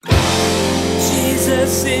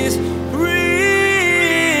Jesus is real.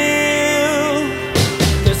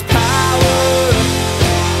 There's power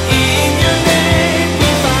in your name. We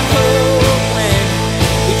find hope when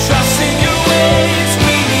we trust in your ways.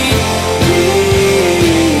 We need real.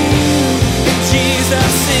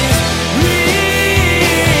 Jesus is real.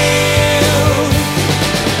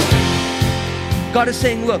 God is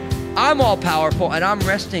saying, look, I'm all powerful and I'm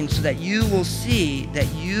resting so that you will see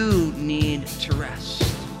that you need to rest.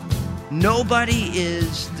 Nobody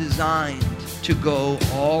is designed to go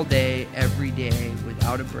all day, every day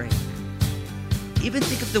without a break. Even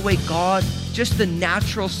think of the way God, just the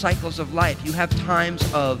natural cycles of life. You have times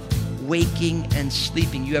of waking and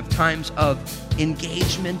sleeping. You have times of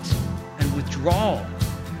engagement and withdrawal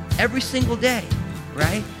every single day,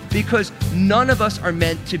 right? Because none of us are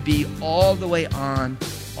meant to be all the way on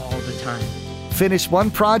all the time. Finish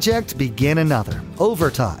one project, begin another.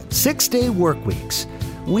 Overtime, 6-day work weeks.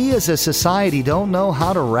 We as a society don't know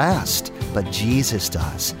how to rest, but Jesus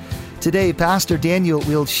does. Today, Pastor Daniel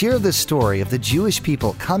will share the story of the Jewish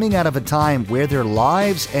people coming out of a time where their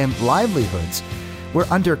lives and livelihoods were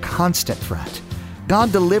under constant threat.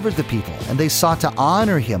 God delivered the people, and they sought to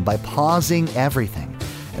honor Him by pausing everything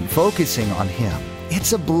and focusing on Him.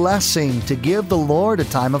 It's a blessing to give the Lord a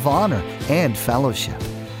time of honor and fellowship.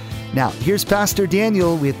 Now, here's Pastor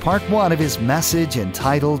Daniel with part 1 of his message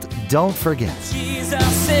entitled, Don't Forget.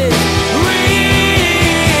 Jesus is real.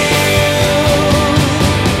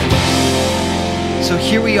 So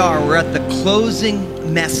here we are, we're at the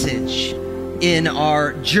closing message in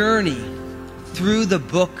our journey through the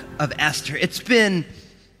book of Esther. It's been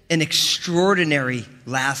an extraordinary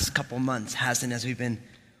last couple months, hasn't it, as we've been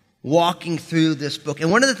walking through this book. And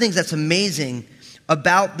one of the things that's amazing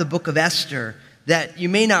about the book of Esther that you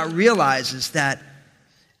may not realize is that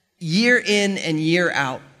year in and year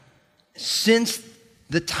out, since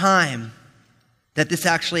the time that this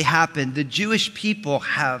actually happened, the Jewish people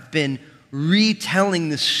have been retelling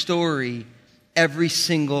the story every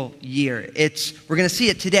single year. We're going to see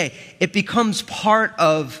it today. It becomes part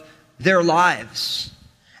of their lives.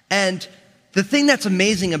 And the thing that's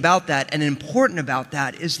amazing about that and important about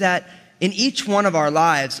that is that in each one of our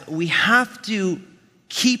lives, we have to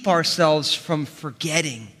keep ourselves from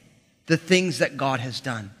forgetting the things that God has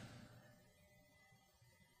done.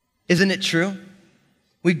 Isn't it true?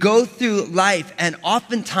 We go through life and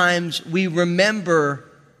oftentimes we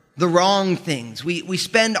remember the wrong things. We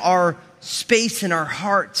spend our space in our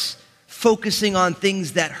hearts focusing on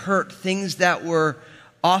things that hurt, things that were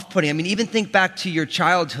off-putting. I mean, even think back to your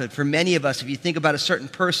childhood. For many of us, if you think about a certain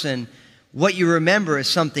person, what you remember is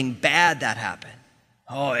something bad that happened.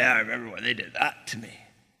 Oh yeah, I remember when they did that to me.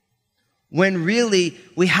 When really,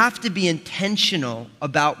 we have to be intentional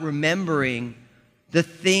about remembering the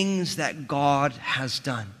things that God has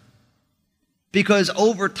done. Because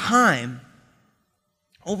over time,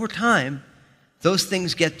 those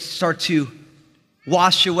things start to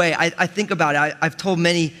wash away. I think about it. I've told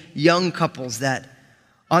many young couples that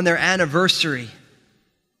on their anniversary,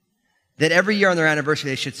 that every year on their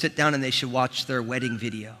anniversary, they should sit down and they should watch their wedding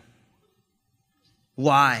video.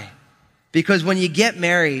 Why? Because when you get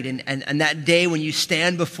married and that day when you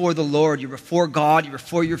stand before the Lord, you're before God, you're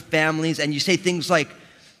before your families, and you say things like,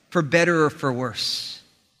 for better or for worse,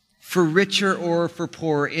 for richer or for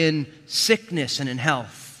poorer, in sickness and in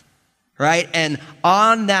health, right? And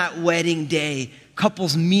on that wedding day,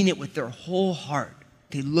 couples mean it with their whole heart.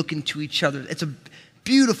 They look into each other. It's a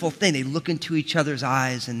beautiful thing. They look into each other's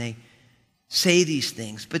eyes and they say these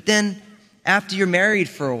things. But then after you're married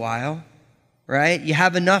for a while, right, you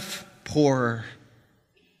have enough poor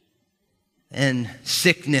and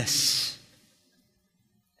sickness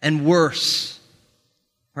and worse,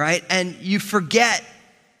 right? And you forget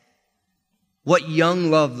what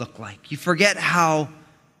young love looked like. You forget how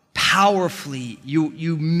powerfully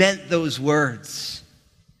you meant those words.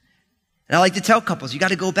 And I like to tell couples, you got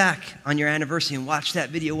to go back on your anniversary and watch that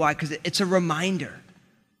video. Why? Because it's a reminder.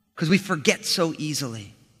 Because we forget so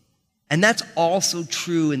easily. And that's also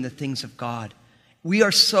true in the things of God. We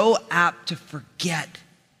are so apt to forget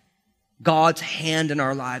God's hand in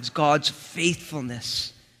our lives, God's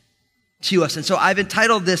faithfulness to us. And so I've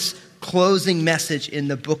entitled this closing message in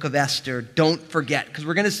the book of Esther, Don't Forget, because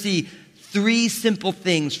we're going to see 3 simple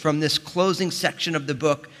things from this closing section of the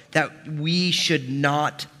book that we should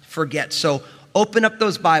not forget. So open up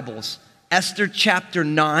those Bibles. Esther chapter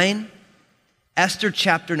 9. Esther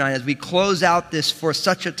chapter 9, as we close out this For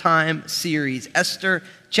Such a Time series. Esther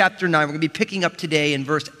chapter 9, we're going to be picking up today in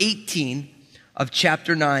verse 18 of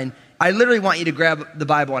chapter 9. I literally want you to grab the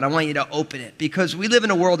Bible and I want you to open it because we live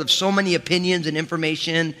in a world of so many opinions and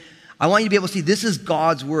information. I want you to be able to see this is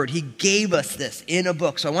God's word. He gave us this in a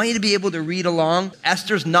book. So I want you to be able to read along.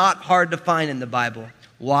 Esther's not hard to find in the Bible.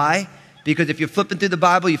 Why? Because if you're flipping through the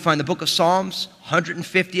Bible, you find the book of Psalms,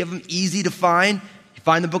 150 of them, easy to find. You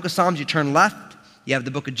find the book of Psalms, you turn left, you have the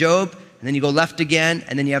book of Job, and then you go left again,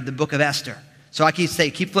 and then you have the book of Esther. So I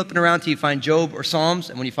keep flipping around till you find Job or Psalms,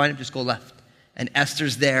 and when you find it, just go left. And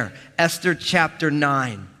Esther's there. Esther chapter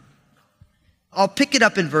 9. I'll pick it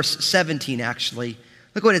up in verse 17, actually.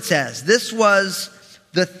 Look what it says. This was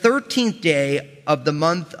the 13th day of the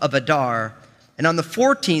month of Adar, and on the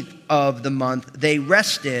 14th of the month they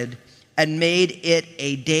rested and made it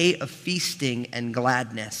a day of feasting and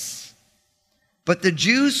gladness. But the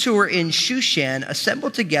Jews who were in Shushan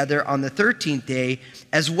assembled together on the 13th day,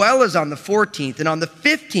 as well as on the 14th, and on the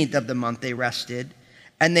 15th of the month they rested,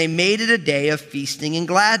 and they made it a day of feasting and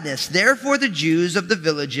gladness. Therefore the Jews of the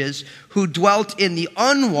villages who dwelt in the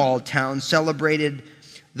unwalled towns celebrated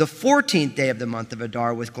the 14th day of the month of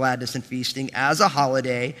Adar with gladness and feasting as a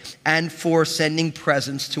holiday, and for sending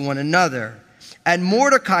presents to one another. And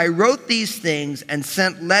Mordecai wrote these things and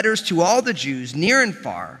sent letters to all the Jews near and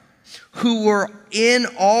far, who were in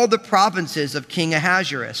all the provinces of King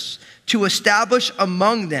Ahasuerus, to establish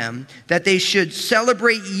among them that they should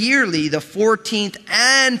celebrate yearly the 14th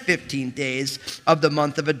and 15th days of the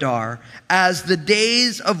month of Adar, as the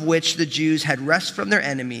days of which the Jews had rest from their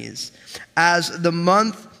enemies, as the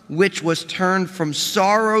month which was turned from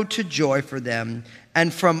sorrow to joy for them,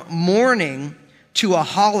 and from mourning to a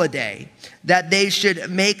holiday, that they should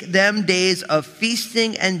make them days of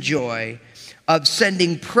feasting and joy, of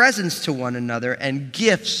sending presents to one another and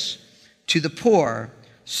gifts to the poor.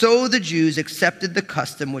 So the Jews accepted the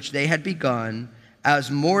custom which they had begun,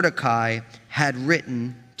 as Mordecai had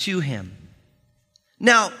written to him.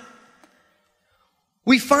 Now,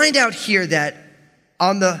 we find out here that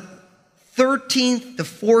on the 13th, the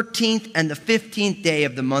 14th, and the 15th day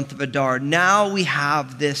of the month of Adar, now we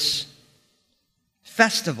have this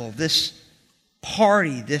festival, this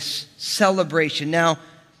party, this celebration. Now,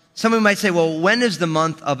 someone might say, well, when is the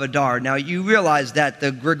month of Adar? Now, you realize that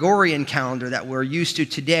the Gregorian calendar that we're used to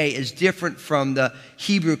today is different from the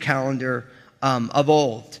Hebrew calendar of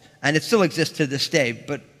old. And it still exists to this day,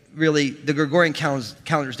 but really the Gregorian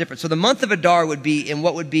calendar is different. So the month of Adar would be in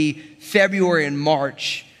what would be February and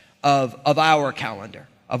March of our calendar,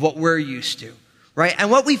 of what we're used to, right? And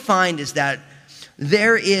what we find is that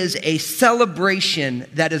there is a celebration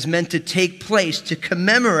that is meant to take place to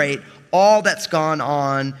commemorate all that's gone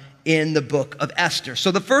on in the book of Esther.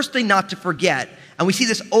 So the first thing not to forget, and we see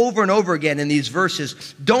this over and over again in these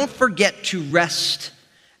verses, don't forget to rest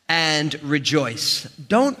and rejoice.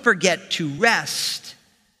 Don't forget to rest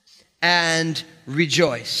and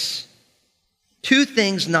rejoice. Two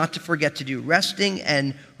things not to forget to do, resting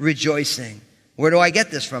and rejoicing. Where do I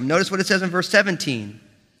get this from? Notice what it says in verse 17.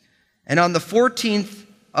 And on the 14th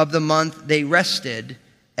of the month they rested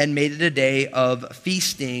and made it a day of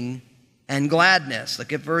feasting and gladness.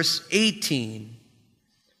 Look at verse 18.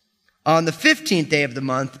 On the 15th day of the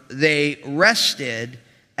month they rested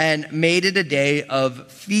and made it a day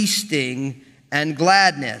of feasting and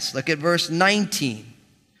gladness. Look at verse 19.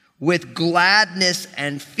 With gladness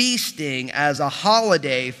and feasting as a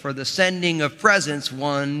holiday for the sending of presents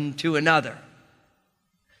one to another.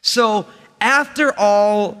 So after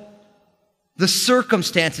all the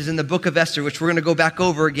circumstances in the book of Esther, which we're going to go back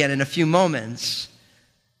over again in a few moments,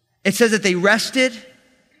 it says that they rested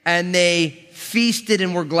and they feasted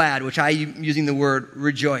and were glad, which I'm using the word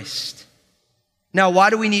rejoiced. Now,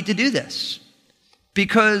 why do we need to do this?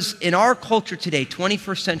 Because in our culture today,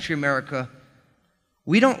 21st century America,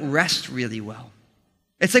 we don't rest really well.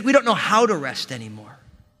 It's like we don't know how to rest anymore.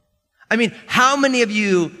 I mean, how many of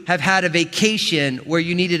you have had a vacation where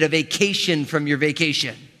you needed a vacation from your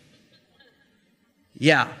vacation?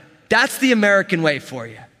 Yeah, that's the American way for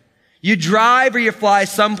you. You drive or you fly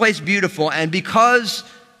someplace beautiful, and because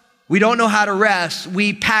we don't know how to rest,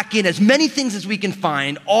 we pack in as many things as we can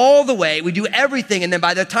find all the way. We do everything, and then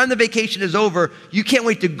by the time the vacation is over, you can't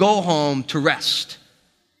wait to go home to rest.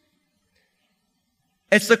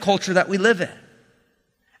 It's the culture that we live in.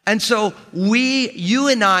 And so you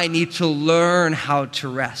and I need to learn how to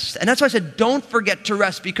rest. And that's why I said, don't forget to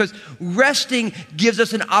rest, because resting gives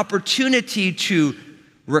us an opportunity to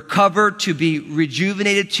recover, to be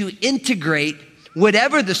rejuvenated, to integrate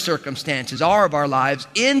whatever the circumstances are of our lives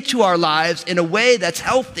into our lives in a way that's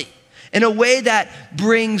healthy, in a way that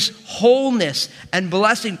brings wholeness and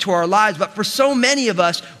blessing to our lives. But for so many of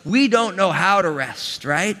us, we don't know how to rest,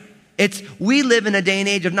 right? We live in a day and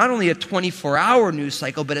age of not only a 24-hour news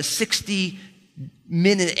cycle, but a 60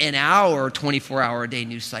 minute an hour, 24-hour a day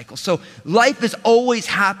news cycle. So life is always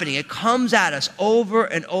happening. It comes at us over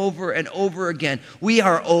and over and over again. We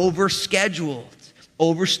are overscheduled,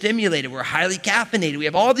 overstimulated. We're highly caffeinated. We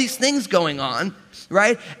have all these things going on,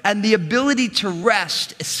 right? And the ability to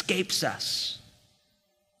rest escapes us.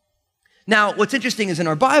 Now, what's interesting is in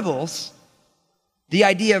our Bibles, the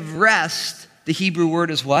idea of rest, the Hebrew word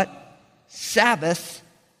is what? Sabbath,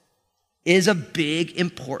 is a big,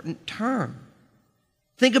 important term.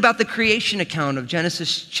 Think about the creation account of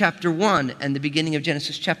Genesis chapter 1 and the beginning of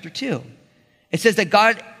Genesis chapter 2. It says that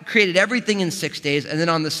God created everything in 6 days, and then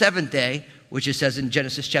on the seventh day, which it says in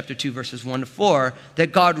Genesis chapter 2, verses 1 to 4,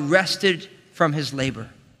 that God rested from his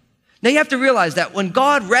labor. Now you have to realize that when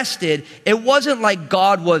God rested, it wasn't like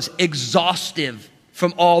God was exhaustive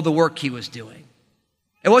from all the work he was doing.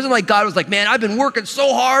 It wasn't like God was like, man, I've been working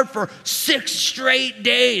so hard for 6 straight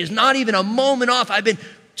days, not even a moment off. I've been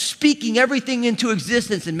speaking everything into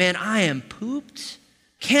existence, and man, I am pooped.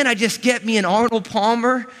 Can't I just get me an Arnold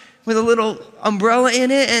Palmer with a little umbrella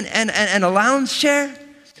in it and a lounge chair?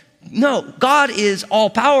 No, God is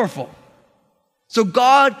all-powerful. So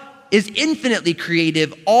God is infinitely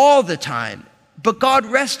creative all the time, but God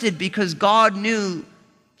rested because God knew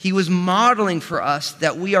he was modeling for us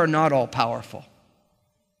that we are not all-powerful.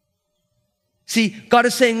 See, God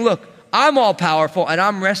is saying, look, I'm all powerful and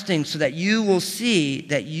I'm resting so that you will see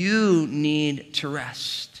that you need to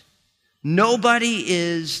rest. Nobody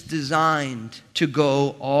is designed to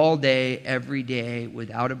go all day, every day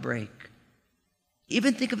without a break.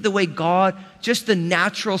 Even think of the way God, just the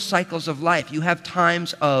natural cycles of life. You have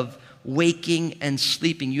times of waking and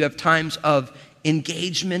sleeping. You have times of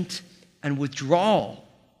engagement and withdrawal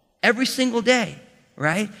every single day,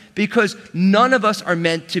 right? Because none of us are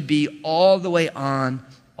meant to be all the way on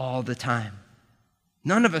all the time.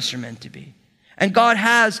 None of us are meant to be. And God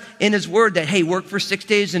has in his word that, hey, work for 6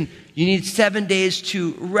 days and you need 7 days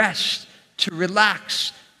to rest, to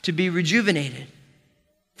relax, to be rejuvenated.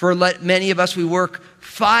 For many of us, we work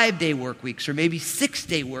 5-day work weeks or maybe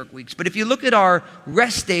 6-day work weeks. But if you look at our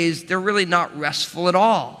rest days, they're really not restful at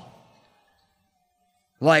all.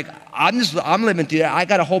 Like, I'm living through that. I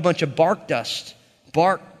got a whole bunch of bark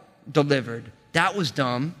delivered. That was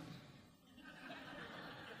dumb.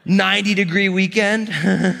 90-degree weekend.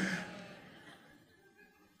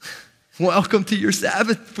 Welcome to your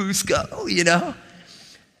Sabbath, Fusco, you know.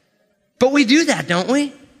 But we do that, don't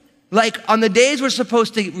we? Like on the days we're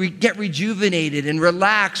supposed to get rejuvenated and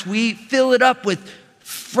relax, we fill it up with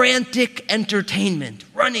frantic entertainment,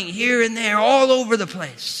 running here and there, all over the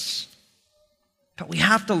place. But we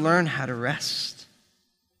have to learn how to rest.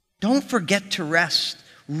 Don't forget to rest.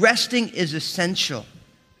 Resting is essential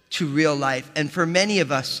to real life. And for many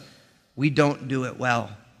of us, we don't do it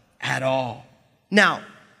well at all. Now,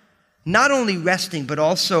 not only resting, but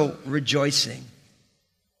also rejoicing.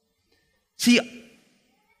 See,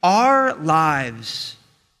 our lives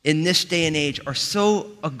in this day and age are so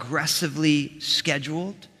aggressively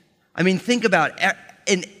scheduled. I mean, think about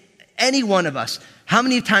in any one of us, how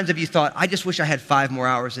many times have you thought, I just wish I had 5 more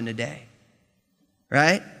hours in a day,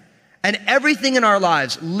 right? And everything in our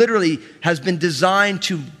lives literally has been designed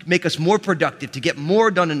to make us more productive, to get more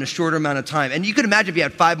done in a shorter amount of time. And you could imagine if you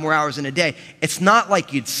had 5 more hours in a day, it's not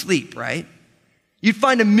like you'd sleep, right? You'd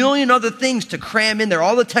find a million other things to cram in there.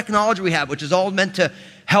 All the technology we have, which is all meant to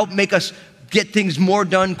help make us get things more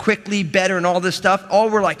done quickly, better, and all this stuff. All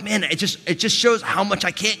we're like, man, it just shows how much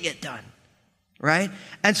I can't get done, right?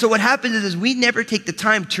 And so what happens is we never take the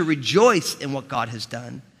time to rejoice in what God has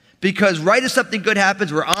done. Because right as something good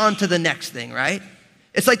happens, we're on to the next thing, right?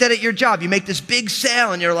 It's like that at your job. You make this big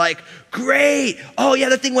sale and you're like, great. Oh yeah,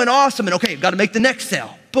 that thing went awesome. And okay, got to make the next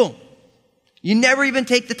sale. Boom. You never even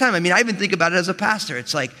take the time. I mean, I even think about it as a pastor.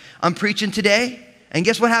 It's like, I'm preaching today, and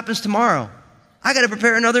guess what happens tomorrow? I got to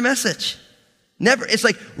prepare another message. Never. It's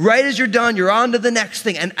like right as you're done, you're on to the next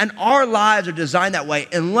thing. And our lives are designed that way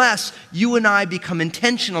unless you and I become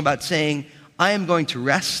intentional about saying, I am going to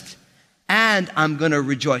rest and I'm going to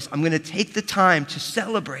rejoice. I'm going to take the time to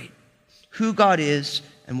celebrate who God is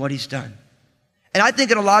and what he's done. And I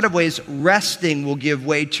think in a lot of ways, resting will give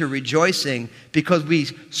way to rejoicing because we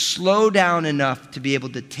slow down enough to be able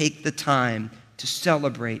to take the time to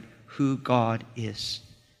celebrate who God is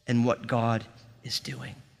and what God is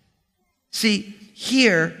doing. See,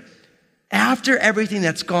 here, after everything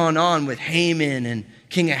that's gone on with Haman and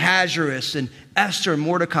King Ahasuerus and Esther and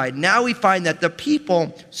Mordecai, now we find that the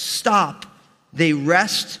people stop. They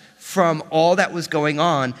rest from all that was going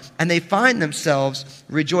on, and they find themselves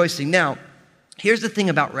rejoicing. Now, here's the thing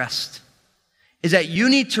about rest, is that you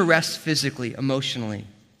need to rest physically, emotionally.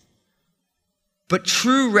 But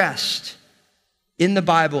true rest in the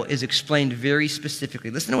Bible is explained very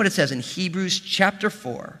specifically. Listen to what it says in Hebrews chapter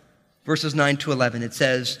 4, verses 9 to 11. It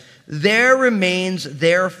says, "There remains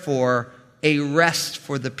therefore a rest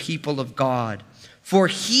for the people of God. For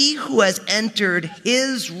he who has entered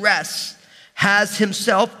his rest has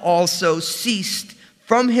himself also ceased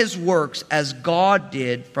from his works as God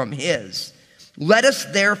did from his. Let us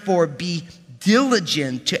therefore be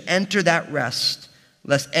diligent to enter that rest,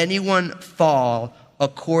 lest anyone fall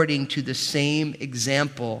according to the same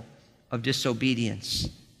example of disobedience."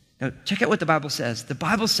 Now, check out what the Bible says. The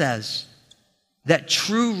Bible says that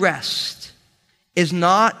true rest is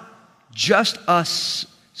not just us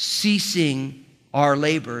ceasing our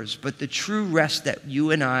labors, but the true rest that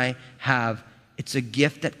you and I have, it's a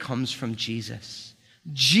gift that comes from Jesus.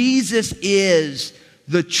 Jesus is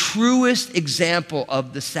the truest example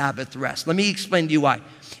of the Sabbath rest. Let me explain to you why.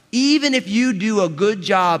 Even if you do a good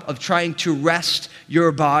job of trying to rest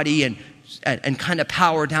your body and kind of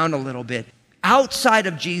power down a little bit, outside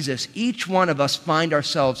of Jesus, each one of us find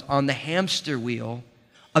ourselves on the hamster wheel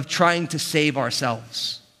of trying to save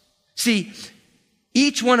ourselves. See,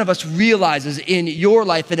 each one of us realizes in your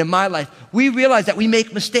life and in my life, we realize that we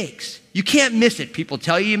make mistakes. You can't miss it. People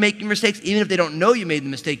tell you you're making mistakes. Even if they don't know you made the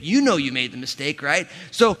mistake, you know you made the mistake, right?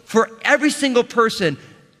 So for every single person,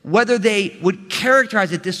 whether they would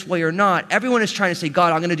characterize it this way or not, everyone is trying to say,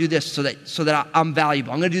 God, I'm going to do this so that I'm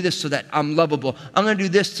valuable. I'm going to do this so that I'm lovable. I'm going to do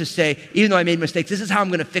this to say, even though I made mistakes, this is how I'm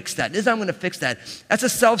going to fix that. This is how I'm going to fix that. That's a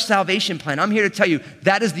self-salvation plan. I'm here to tell you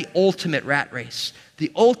that is the ultimate rat race.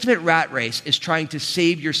 The ultimate rat race is trying to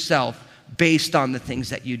save yourself based on the things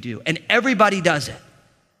that you do. And everybody does it.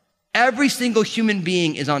 Every single human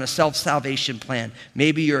being is on a self-salvation plan.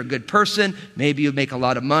 Maybe you're a good person. Maybe you make a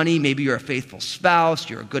lot of money. Maybe you're a faithful spouse.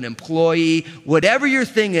 You're a good employee. Whatever your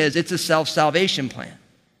thing is, it's a self-salvation plan.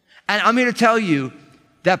 And I'm here to tell you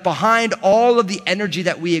that behind all of the energy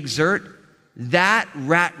that we exert, that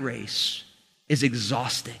rat race is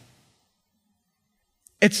exhausting.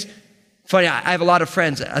 It's funny, I have a lot of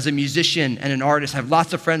friends as a musician and an artist. I have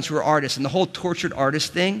lots of friends who are artists, and the whole tortured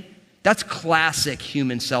artist thing, that's classic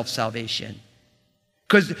human self-salvation.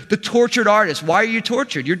 Because the tortured artist, why are you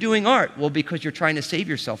tortured? You're doing art. Well, because you're trying to save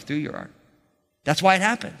yourself through your art. That's why it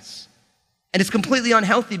happens. And it's completely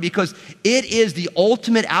unhealthy because it is the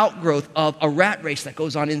ultimate outgrowth of a rat race that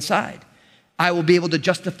goes on inside. I will be able to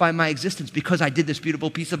justify my existence because I did this beautiful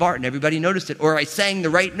piece of art and everybody noticed it, or I sang the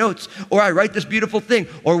right notes, or I write this beautiful thing,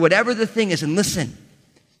 or whatever the thing is. And listen,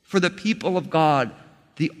 for the people of God,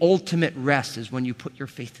 the ultimate rest is when you put your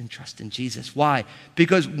faith and trust in Jesus. Why?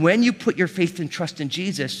 Because when you put your faith and trust in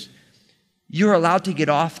Jesus, you're allowed to get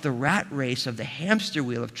off the rat race of the hamster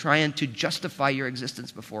wheel of trying to justify your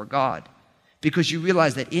existence before God. Because you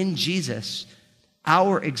realize that in Jesus,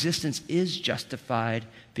 our existence is justified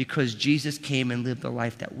because Jesus came and lived the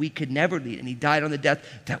life that we could never lead. And he died on the death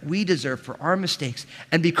that we deserve for our mistakes.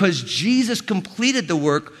 And because Jesus completed the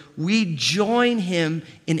work, we join him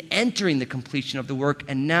in entering the completion of the work.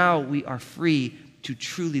 And now we are free to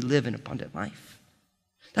truly live an abundant life.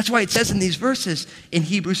 That's why it says in these verses in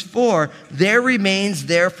Hebrews 4, there remains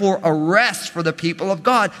therefore a rest for the people of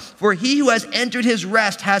God. For he who has entered his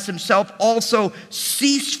rest has himself also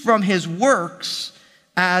ceased from his works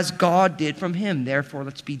as God did from him. Therefore,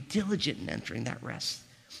 let's be diligent in entering that rest.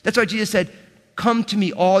 That's why Jesus said, come to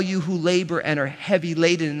me, all you who labor and are heavy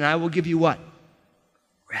laden, and I will give you what?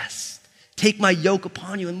 Rest. Take my yoke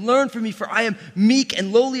upon you and learn from me, for I am meek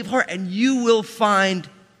and lowly of heart, and you will find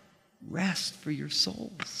rest for your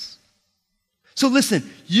souls. So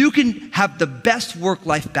listen, you can have the best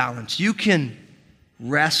work-life balance. You can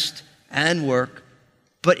rest and work,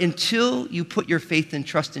 but until you put your faith and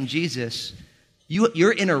trust in Jesus,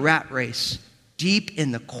 you're in a rat race deep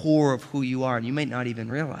in the core of who you are, and you may not even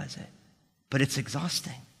realize it, but it's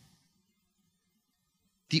exhausting.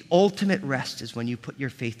 The ultimate rest is when you put your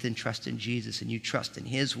faith and trust in Jesus and you trust in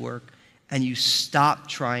his work and you stop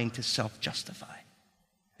trying to self-justify.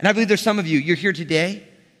 And I believe there's some of you, you're here today,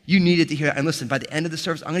 you needed to hear that. And listen, by the end of the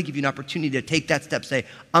service, I'm going to give you an opportunity to take that step, say,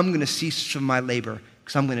 I'm going to cease from my labor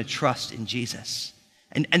because I'm going to trust in Jesus.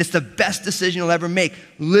 And it's the best decision you'll ever make.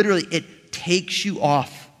 Literally, it takes you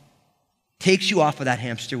off of that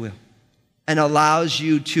hamster wheel and allows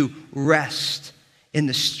you to rest in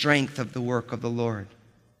the strength of the work of the Lord.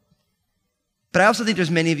 But I also think there's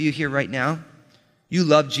many of you here right now, you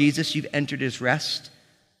love Jesus, you've entered his rest,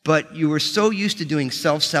 but you were so used to doing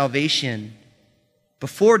self-salvation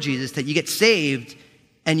before Jesus that you get saved,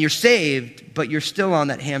 and you're saved, but you're still on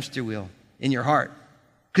that hamster wheel in your heart.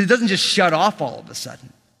 Because it doesn't just shut off all of a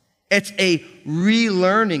sudden. It's a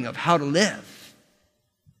relearning of how to live.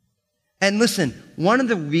 And listen, one of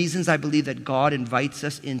the reasons I believe that God invites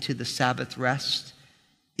us into the Sabbath rest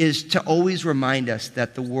is to always remind us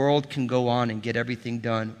that the world can go on and get everything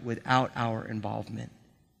done without our involvement.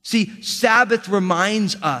 See, Sabbath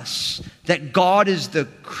reminds us that God is the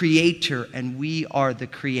creator and we are the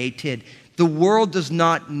created. The world does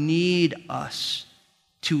not need us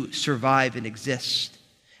to survive and exist.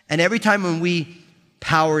 And every time when we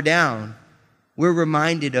power down, we're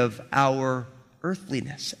reminded of our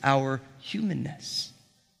earthliness, our humanness.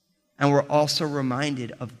 And we're also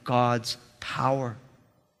reminded of God's power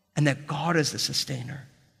and that God is the sustainer.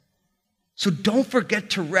 So don't forget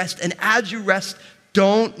to rest. And as you rest,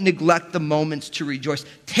 don't neglect the moments to rejoice.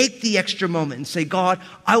 Take the extra moment and say, God,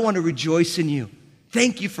 I want to rejoice in you.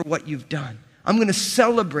 Thank you for what you've done. I'm going to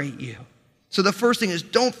celebrate you. So the first thing is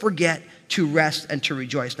don't forget to rest and to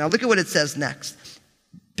rejoice. Now look at what it says next.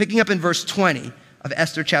 Picking up in verse 20 of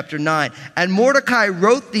Esther chapter 9. And Mordecai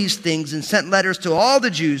wrote these things and sent letters to all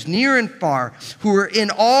the Jews near and far who were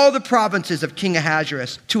in all the provinces of King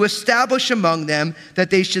Ahasuerus to establish among them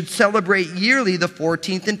that they should celebrate yearly the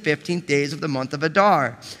 14th and 15th days of the month of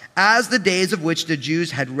Adar, as the days of which the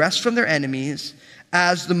Jews had rest from their enemies,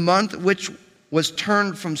 as the month which was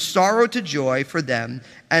turned from sorrow to joy for them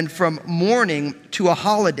and from mourning to a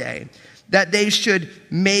holiday, that they should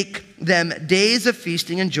make them days of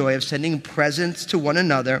feasting and joy, of sending presents to one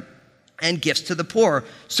another and gifts to the poor.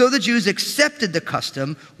 So the Jews accepted the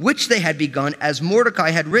custom which they had begun, as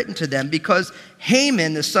Mordecai had written to them, because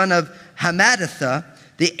Haman, the son of Hammedatha,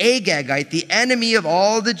 the Agagite, the enemy of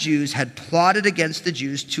all the Jews, had plotted against the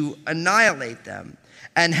Jews to annihilate them,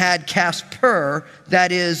 and had cast Pur,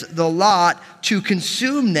 that is, the lot, to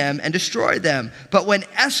consume them and destroy them. But when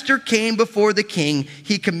Esther came before the king,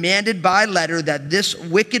 he commanded by letter that this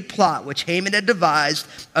wicked plot which Haman had devised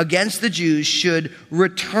against the Jews should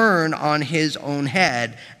return on his own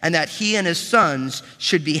head, and that he and his sons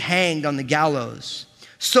should be hanged on the gallows.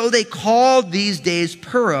 So they called these days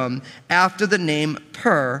Purim, after the name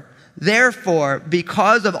Pur. Therefore,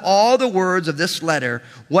 because of all the words of this letter,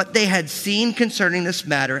 what they had seen concerning this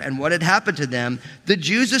matter and what had happened to them, the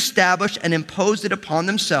Jews established and imposed it upon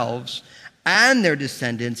themselves and their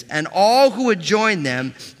descendants and all who would join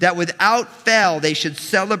them, that without fail they should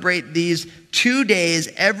celebrate these 2 days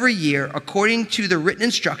every year according to the written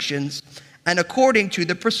instructions and according to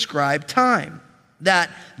the prescribed time, that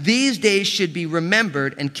these days should be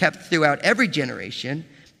remembered and kept throughout every generation,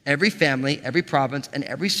 every family, every province, and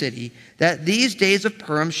every city, that these days of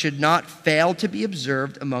Purim should not fail to be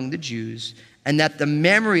observed among the Jews, and that the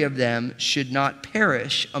memory of them should not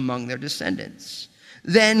perish among their descendants.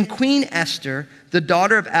 Then Queen Esther, the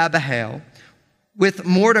daughter of Abihail, with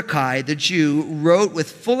Mordecai the Jew, wrote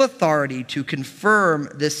with full authority to confirm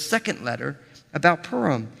this second letter about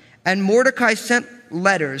Purim. And Mordecai sent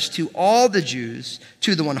letters to all the Jews,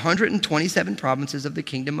 to the 127 provinces of the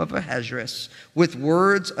kingdom of Ahasuerus, with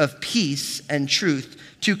words of peace and truth,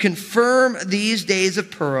 to confirm these days of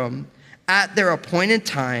Purim at their appointed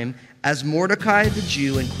time, as Mordecai the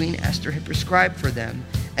Jew and Queen Esther had prescribed for them,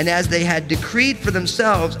 and as they had decreed for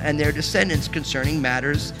themselves and their descendants concerning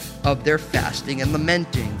matters of their fasting and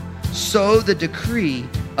lamenting. So the decree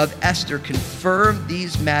of Esther confirmed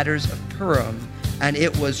these matters of Purim, and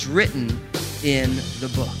it was written in the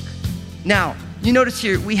book. Now, you notice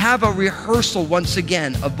here, we have a rehearsal once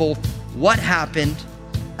again of both what happened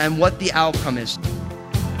and what the outcome is.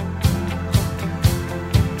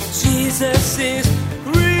 Jesus is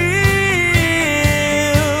real.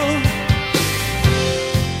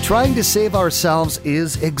 Trying to save ourselves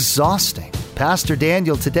is exhausting. Pastor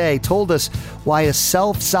Daniel today told us why a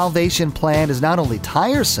self-salvation plan is not only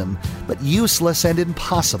tiresome, but useless and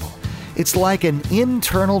impossible. It's like an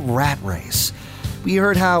internal rat race. We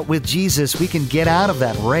heard how with Jesus we can get out of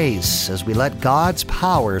that race as we let God's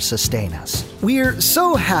power sustain us. We're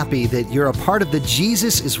so happy that you're a part of the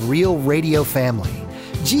Jesus is Real radio family.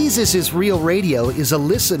 Jesus is Real Radio is a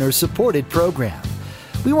listener-supported program.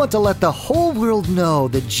 We want to let the whole world know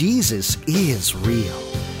that Jesus is real.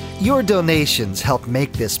 Your donations help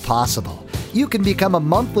make this possible. You can become a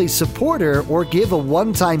monthly supporter or give a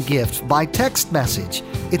one-time gift by text message.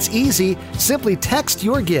 It's easy. Simply text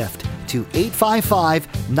your gift to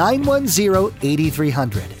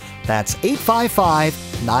 855-910-8300. That's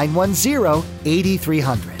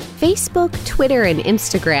 855-910-8300. Facebook, Twitter, and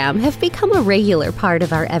Instagram have become a regular part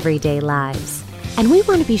of our everyday lives. And we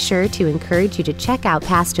want to be sure to encourage you to check out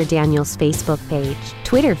Pastor Daniel's Facebook page,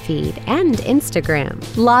 Twitter feed, and Instagram.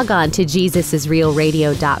 Log on to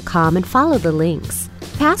JesusIsRealRadio.com and follow the links.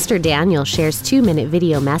 Pastor Daniel shares 2-minute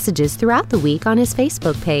video messages throughout the week on his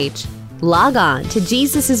Facebook page. Log on to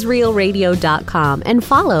JesusIsRealRadio.com and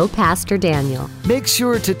follow Pastor Daniel. Make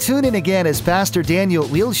sure to tune in again as Pastor Daniel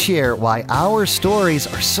will share why our stories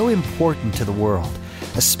are so important to the world,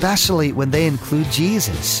 especially when they include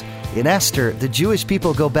Jesus. In Esther, the Jewish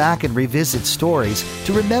people go back and revisit stories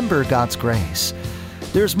to remember God's grace.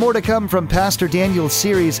 There's more to come from Pastor Daniel's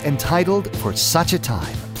series entitled For Such a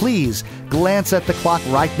Time. Please glance at the clock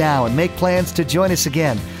right now and make plans to join us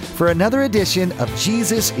again for another edition of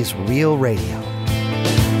Jesus is Real Radio.